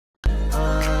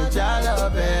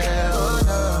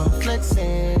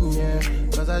flexing, yeah.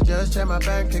 Cause I just checked my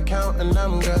bank account and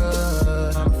I'm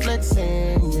good. I'm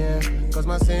flexing, yeah. Cause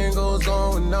my singles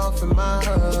going off in my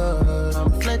hood.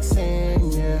 I'm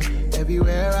flexing, yeah.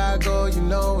 Everywhere I go, you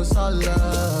know it's all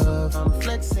love. I'm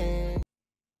flexing.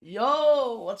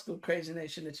 Yo, what's good, Crazy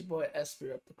Nation? It's your boy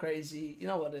Espy up the Crazy. You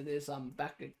know what it is? I'm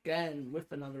back again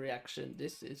with another reaction.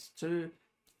 This is to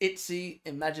ITZY,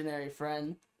 Imaginary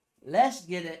Friend. Let's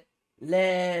get it.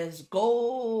 Let's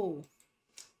go.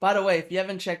 By the way, if you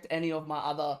haven't checked any of my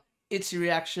other ITZY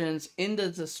reactions, in the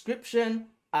description,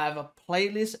 I have a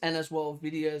playlist and as well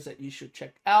videos that you should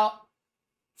check out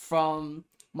from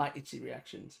my ITZY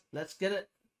reactions. Let's get it.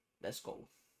 Let's go.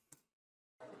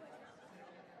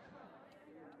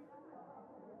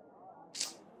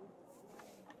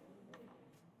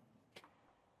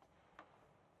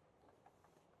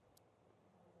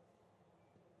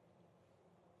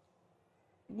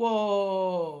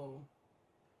 Whoa.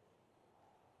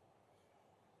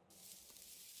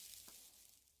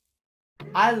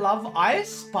 I love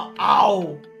ice, but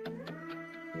ow.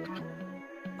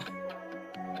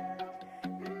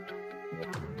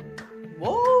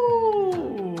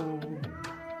 Whoa.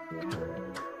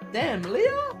 Damn,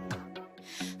 Leo.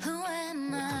 Who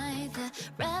am I, the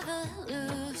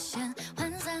revolution?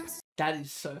 That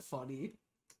is so funny.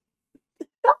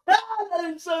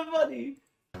 That is so funny.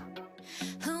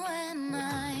 Who am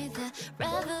I, the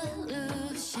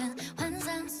revolution?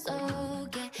 환상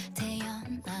속에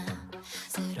태어나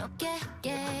새롭게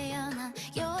깨어난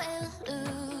your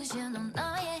illusion. 넌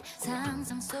너의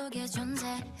상상 속에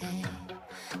존재해.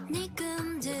 네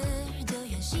꿈들도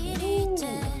현실이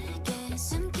되게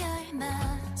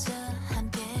숨결마저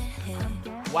함께해.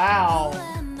 Wow.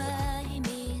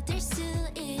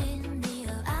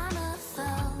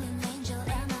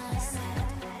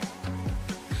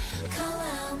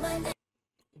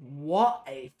 What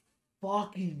a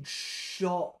fucking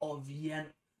shot of Yen.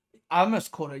 I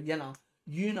almost called her Yena.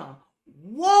 Yuna.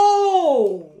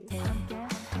 Whoa!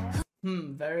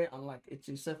 Very unlike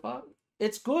ITZY so far.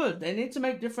 It's good. They need to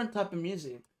make different type of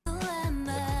music.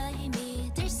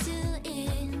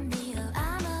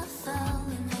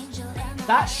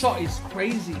 That shot is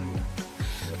crazy.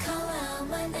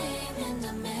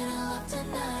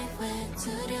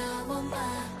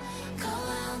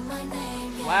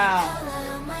 Wow.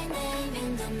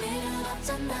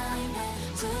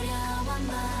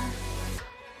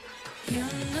 You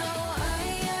know I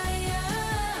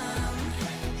am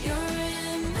your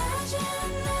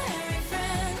imaginary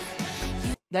friend.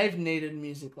 They've needed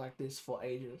music like this for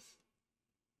ages.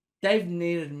 They've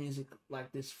needed music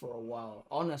like this for a while.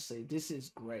 Honestly, this is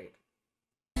great.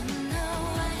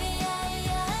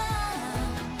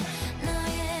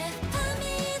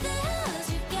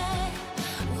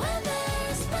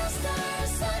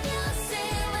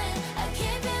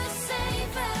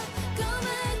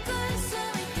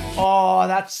 Oh,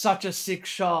 that's such a sick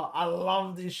shot. I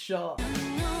love this shot.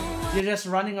 You're just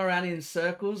running around in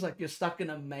circles like you're stuck in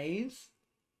a maze.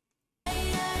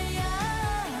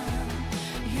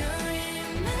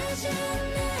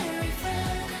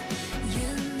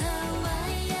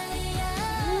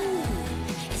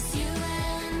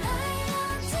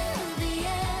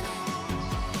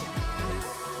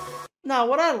 Now,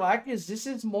 what I like is this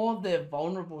is more of their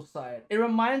vulnerable side. It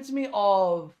reminds me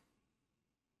of...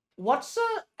 What's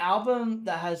the album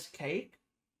that has Cake?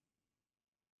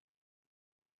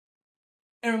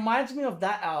 It reminds me of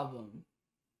that album.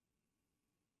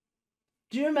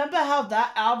 Do you remember how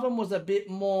that album was a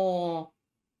bit more...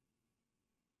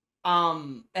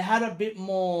 it had a bit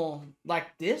more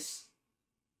like this?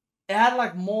 It had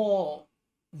like more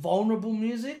vulnerable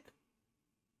music.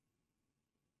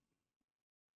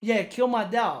 Yeah, Kill My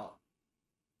Doubt.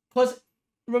 Because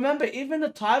remember, even the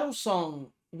title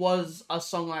song was a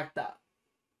song like that.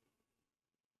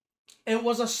 It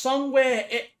was a song where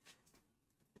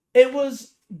it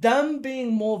was them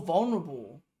being more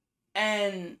vulnerable,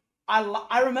 and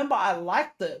I remember I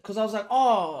liked it because I was like,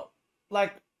 oh,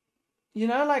 like, you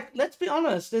know, like, let's be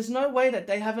honest, there's no way that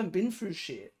they haven't been through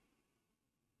shit.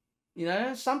 You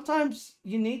know, sometimes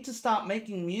you need to start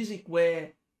making music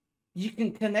where you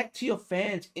can connect to your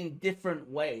fans in different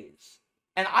ways.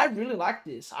 And I really like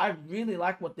this. I really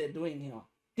like what they're doing here.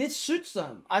 This suits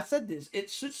them. I said this. It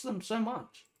suits them so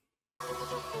much.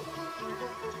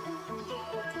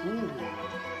 Ooh.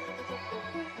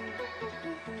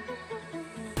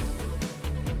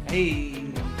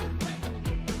 Hey.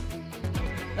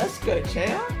 Let's go,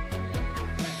 Chea.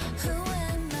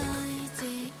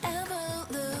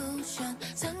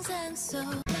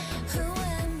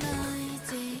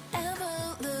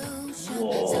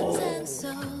 Whoa.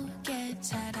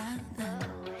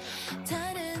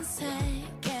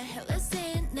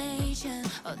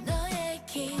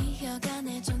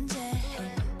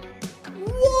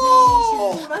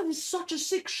 this is such a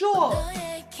sick shot.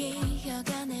 너의 기억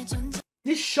안에 존재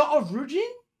This shot of Rujin?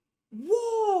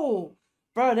 Whoa!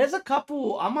 Bro, there's a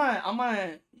couple. I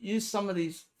might use some of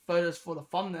these photos for the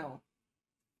thumbnail.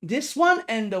 This one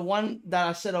and the one that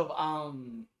I said of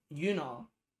Yuna.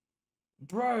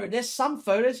 Bro, there's some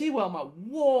photos here where I'm like,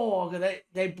 whoa,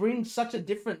 they bring such a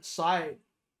different side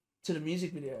to the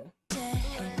music video. Come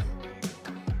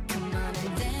on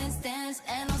and dance, dance,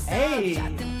 and don't stop. Hey,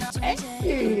 작은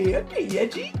okay,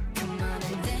 Yeji. Come on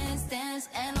and dance, dance,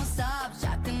 and don't stop.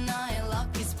 작은 너의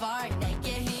lucky spark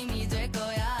내게 힘이 될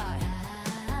거야.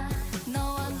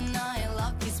 너와 나의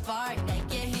lucky spark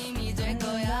내게 힘이 될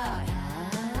거야.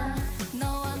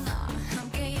 너와 나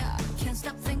함께야. Can't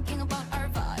stop thinking about our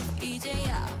vibe.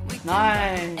 이제야 we can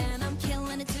Nice. and I'm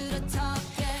killing it to the top.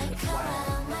 Yeah. Call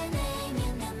out my name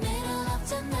in the middle of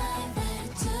the night. 왜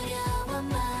두려워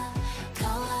마.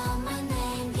 Call out my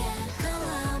name, yeah. Call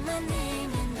out my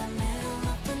name in the middle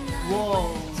of the night.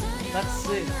 Whoa, that's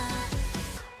sick.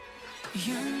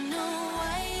 You know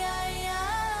I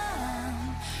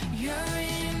am your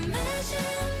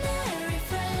imaginary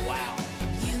friend. Wow.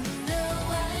 You know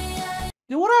I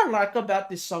You know what I like about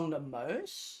this song the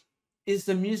most is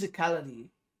the musicality.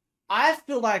 I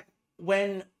feel like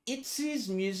when ITZY's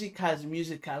music has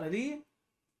musicality,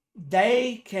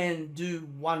 they can do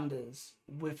wonders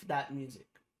with that music.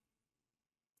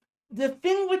 The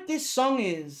thing with this song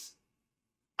is,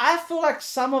 I feel like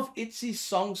some of ITZY's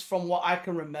songs, from what I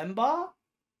can remember,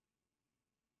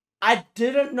 I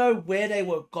didn't know where they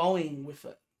were going with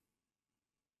it.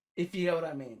 If you know what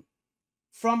I mean.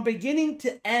 From beginning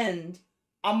to end,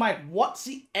 I'm like, what's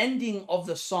the ending of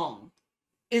the song?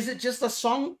 Is it just a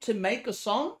song to make a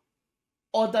song?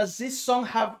 Or does this song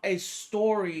have a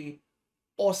story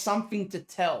or something to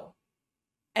tell?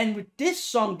 And with this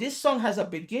song has a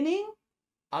beginning,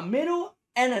 a middle,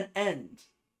 and an end.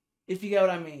 If you get what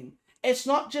I mean. It's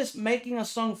not just making a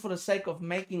song for the sake of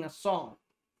making a song.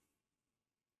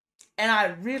 And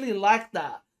I really like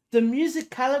that. The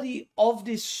musicality of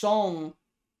this song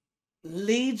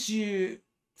leads you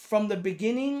from the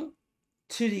beginning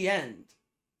to the end.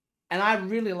 And I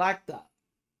really like that.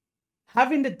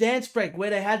 Having the dance break, where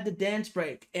they had the dance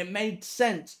break, it made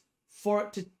sense for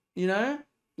it to, you know?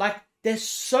 Like, there's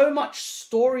so much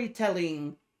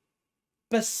storytelling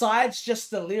besides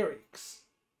just the lyrics.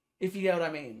 If you get what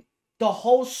I mean. The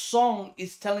whole song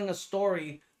is telling a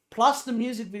story, plus the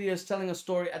music video is telling a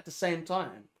story at the same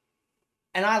time.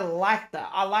 And I like that.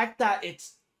 I like that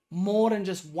it's more than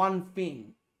just one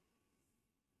thing.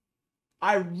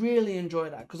 I really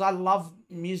enjoy that because I love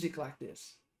music like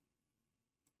this.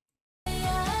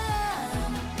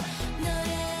 am.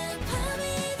 너의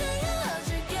밤이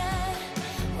되어줄게.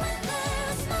 When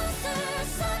there's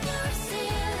monsters on your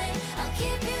ceiling, I'll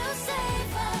keep you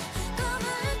safe. 꿈을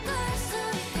꿀 수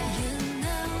있게. You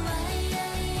know I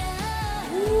am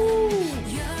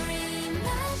your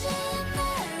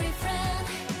imaginary friend.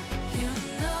 You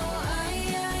know I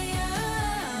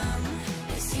am.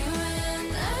 It's you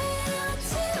and I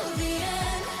until the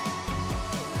end.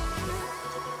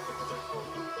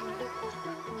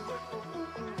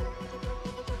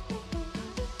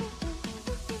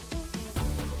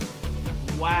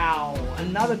 Wow,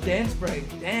 another dance break.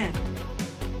 Damn.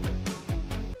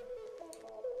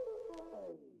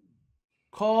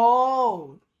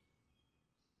 Cold.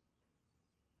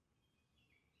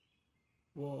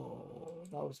 Whoa,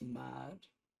 that was mad.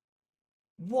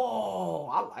 Whoa,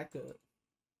 I like it.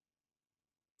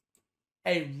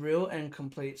 A real and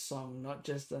complete song, not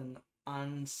just an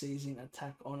unceasing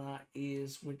attack on our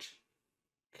ears, which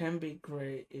can be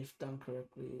great if done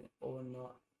correctly or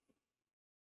not.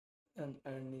 And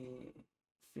only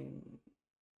thing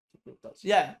the group does.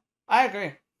 Yeah, I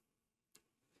agree.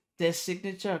 Their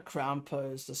signature crown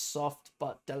pose, the soft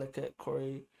but delicate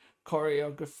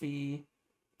choreography,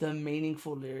 the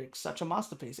meaningful lyrics, such a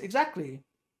masterpiece. Exactly.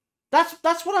 That's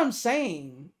what I'm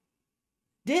saying.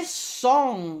 This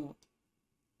song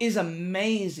is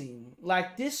amazing.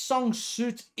 Like, this song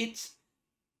suits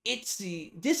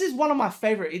ITZY. This is one of my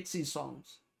favorite ITZY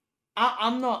songs.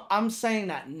 I'm saying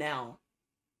that now.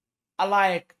 I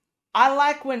like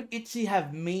when ITZY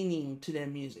have meaning to their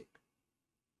music.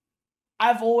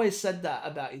 I've always said that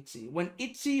about ITZY. When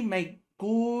ITZY make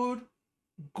good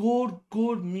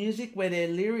music where their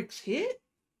lyrics hit,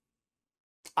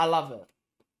 I love it.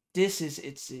 This is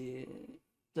ITZY.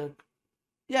 The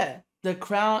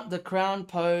crown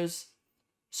pose,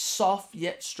 soft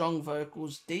yet strong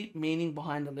vocals, deep meaning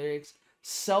behind the lyrics,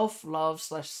 self-love /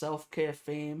 self-care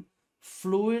theme,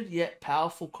 fluid yet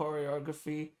powerful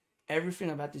choreography. Everything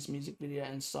about this music video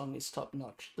and song is top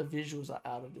notch. The visuals are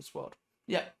out of this world.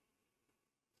 Yeah.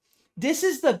 This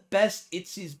is the best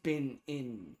ITZY's been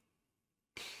in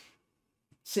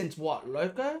since what,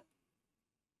 Loco?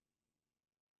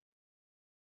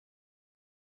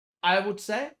 I would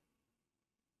say.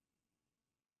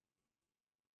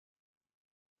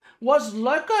 Was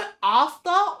Loco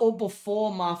after or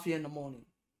before Mafia in the Morning?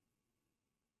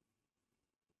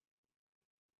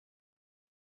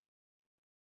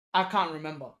 I can't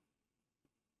remember.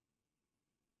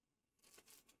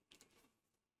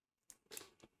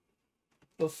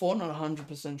 Before, not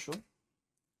 100% sure.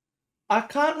 I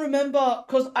can't remember,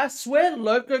 because I swear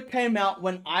Loco came out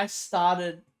when I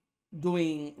started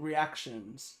doing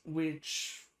reactions,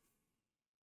 which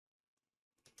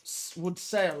would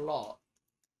say a lot.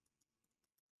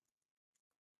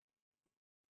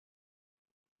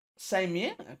 Same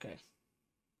year? Okay.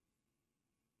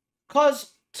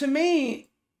 Because to me,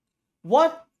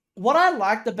 what I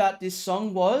liked about this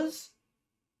song was,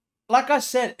 like I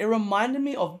said, it reminded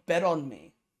me of Bet On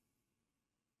Me.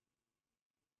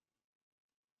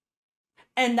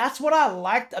 And that's what I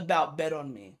liked about Bet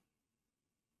On Me.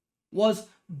 Was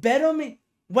Bet On Me.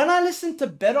 When I listened to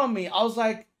Bet On Me, I was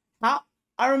like, how?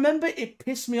 I remember it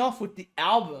pissed me off with the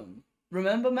album.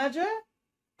 Remember, Majo?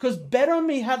 Because Bet On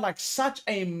Me had like such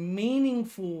a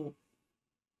meaningful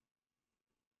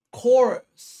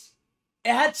chorus.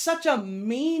 It had such a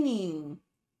meaningful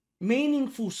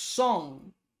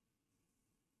song.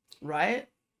 Right?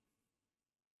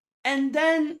 And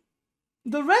then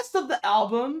the rest of the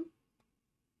album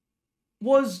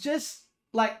was just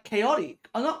like chaotic.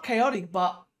 Not chaotic,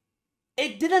 but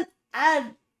it didn't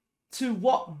add to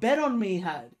what Bet On Me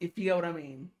had, if you get what I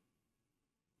mean.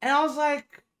 And I was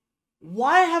like,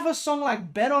 why have a song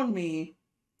like Bet On Me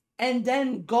and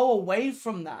then go away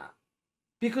from that?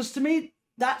 Because to me,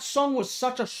 that song was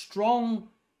such a strong,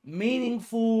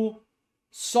 meaningful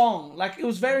song. Like, it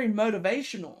was very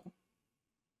motivational,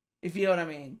 if you know what I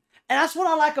mean. And that's what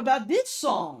I like about this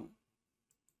song.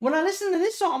 When I listen to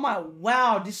this song, I'm like,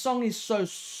 wow, this song is so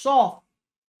soft,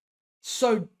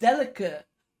 so delicate,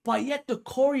 but yet the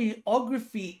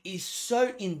choreography is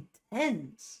so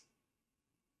intense.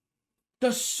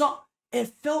 The song,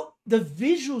 the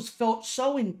visuals felt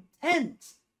so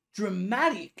intense,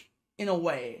 dramatic in a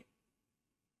way.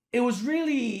 It was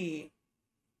really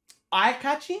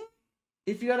eye-catching,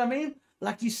 if you know what I mean.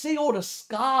 Like, you see all the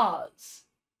scars.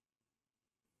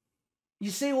 You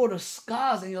see all the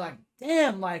scars and you're like,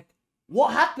 damn, like,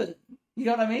 what happened? You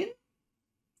know what I mean?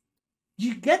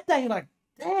 You get that, you're like,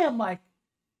 damn, like,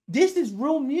 this is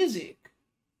real music.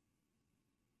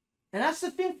 And that's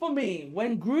the thing for me.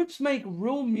 When groups make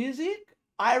real music,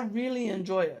 I really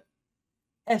enjoy it.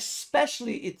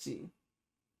 Especially ITZY.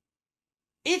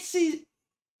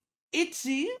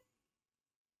 ITZY,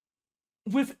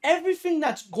 with everything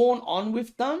that's gone on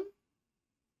with them,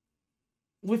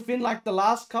 within like the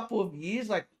last couple of years,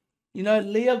 like, you know,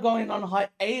 Leah going on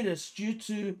hiatus due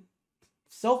to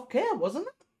self-care, wasn't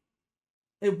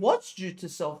it? It was due to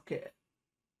self-care.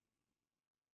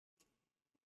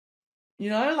 You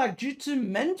know, like due to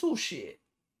mental shit.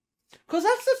 Because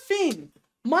that's the thing.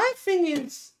 My thing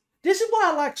is, this is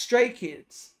why I like Stray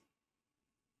Kids.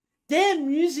 Their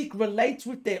music relates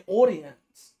with their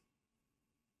audience.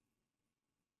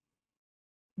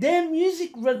 Their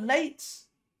music relates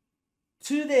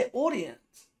to their audience.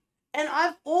 And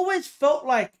I've always felt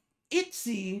like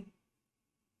ITZY,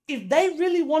 if they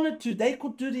really wanted to, they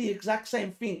could do the exact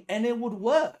same thing and it would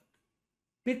work.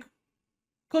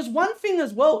 Because one thing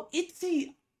as well,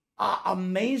 ITZY are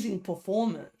amazing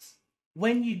performers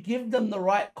when you give them the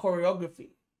right choreography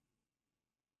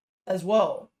as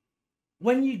well.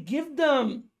 When you give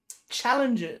them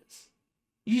challenges,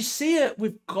 you see it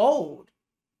with Gold.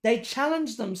 They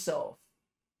challenge themselves.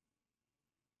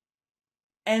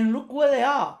 And look where they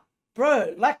are.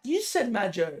 Bro, like you said,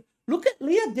 Majo, look at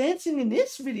Leah dancing in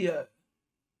this video.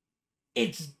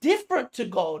 It's different to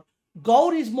Gold.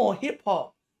 Gold is more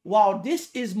hip-hop, while this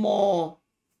is more...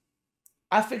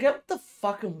 I forget what the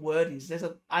fucking word is.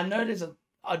 I know there's a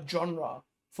genre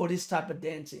for this type of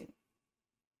dancing.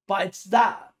 But it's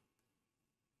that.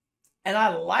 And I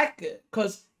like it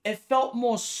because it felt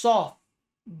more soft,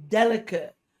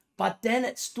 delicate. But then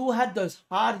it still had those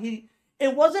hard-hitting...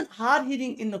 It wasn't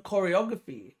hard-hitting in the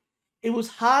choreography. It was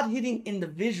hard-hitting in the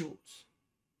visuals.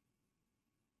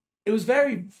 It was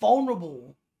very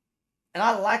vulnerable. And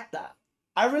I like that.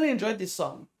 I really enjoyed this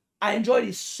song. I enjoyed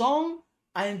his song.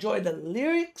 I enjoyed the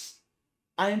lyrics.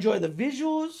 I enjoyed the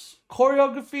visuals,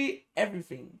 choreography,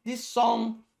 everything. This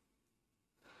song...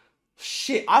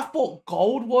 Shit, I thought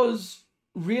Gold was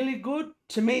really good.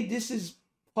 To me, this is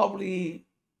probably...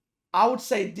 I would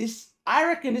say this... I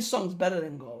reckon this song's better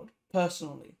than Gold,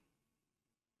 personally.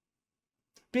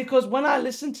 Because when I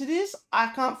listen to this, I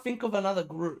can't think of another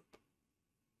group.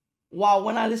 While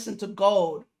when I listen to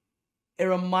Gold, it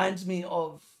reminds me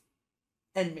of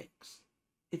NMIX,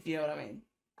 if you know what I mean.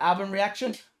 Album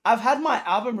reaction. I've had my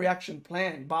album reaction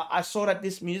planned, but I saw that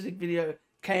this music video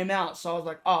came out, so I was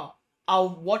like, oh,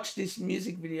 I'll watch this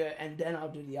music video and then I'll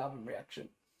do the album reaction.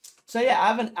 So yeah, I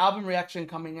have an album reaction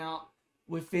coming out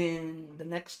within the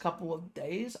next couple of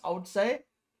days, I would say.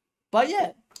 But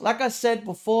yeah, like I said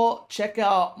before, check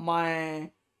out my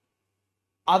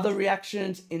other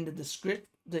reactions in the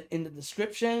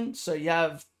description. So you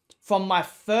have from my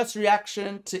first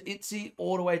reaction to ITZY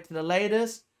all the way to the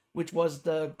latest, which was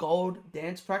the Gold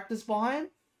dance practice behind.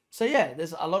 So yeah,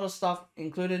 there's a lot of stuff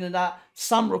included in that.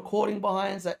 Some recording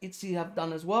behinds that ITZY have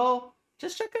done as well.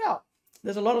 Just check it out.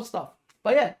 There's a lot of stuff.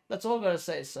 But yeah, that's all I gotta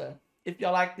say. So if you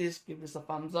like this, give this a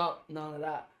thumbs up. None of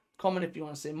that. Comment if you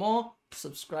want to see more.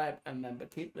 Subscribe and remember,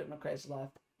 keep living a crazy life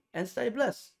and stay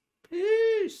blessed.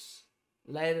 Peace.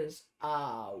 Laters.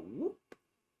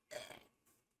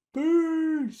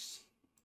 Peace.